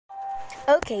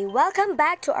Okay, welcome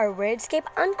back to our Wordscape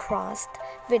Uncrossed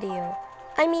video.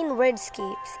 I mean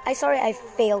Wordscapes. I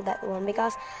failed that one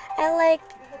because I like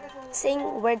saying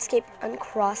Wordscape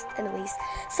Uncrossed anyways.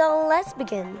 So let's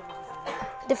begin.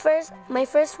 My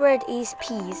first word is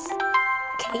peace.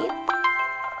 Okay.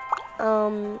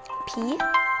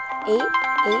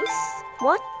 Ace.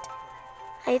 What?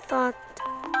 I thought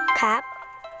cap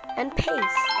and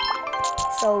pace.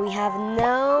 So we have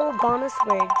no bonus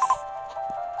words.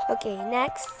 Okay,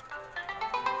 next.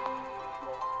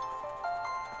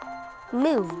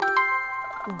 Moved.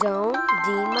 Dome,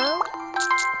 demo,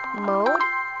 mode.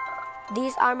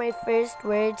 These are my first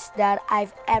words that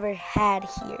I've ever had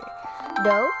here.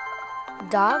 Doe,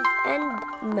 dove, and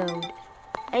mode.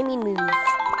 I mean move.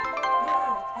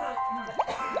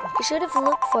 I should have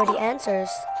looked for the answers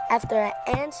after I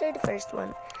answered the first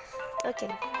one.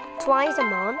 Okay. Twice a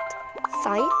month.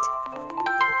 Sight.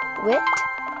 Wit.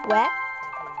 Wet.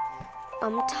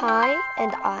 Tie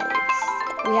and eyes.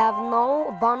 We have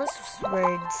no bonus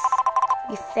words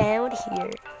we found here.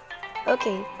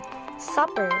 Okay.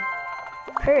 Supper.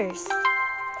 Purse.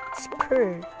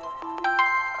 Spur.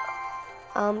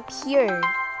 Pure.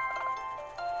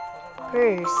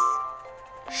 Purse.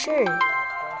 Sure.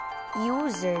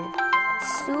 User.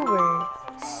 Sewer.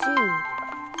 Sue.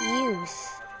 Use.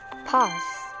 Pass.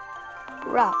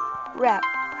 Wrap. Wrap.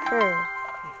 Her.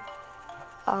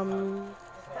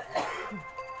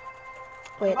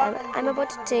 Wait, I'm about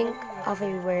to think of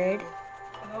a word.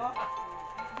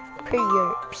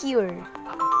 Pure.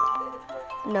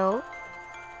 No.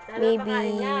 Maybe.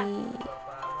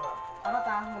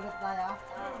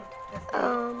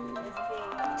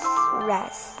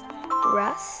 Rust.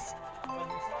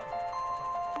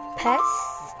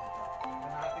 Pest.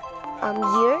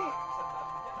 Year.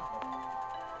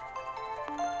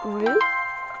 Rue.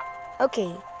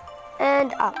 Okay.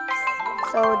 And up.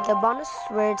 So the bonus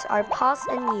words are pause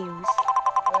and use.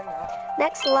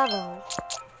 Next level.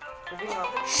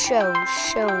 Show,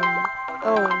 shown,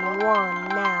 own, one,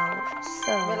 now,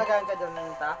 so.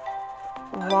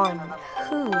 One,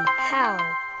 who, how,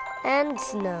 and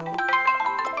snow.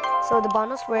 So the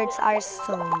bonus words are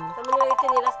sown.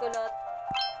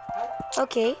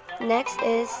 Okay, next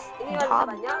is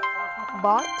bob,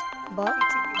 bought,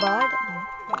 bud,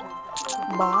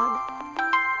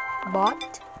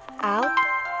 bought, out,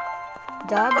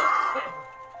 dub,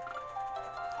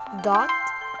 dot,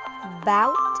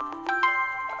 bout,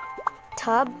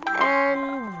 tub,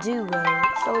 and duo.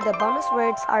 So the bonus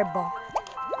words are bought.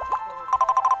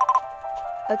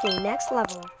 Okay, next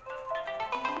level.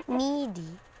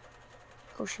 Needy.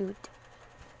 Oh shoot.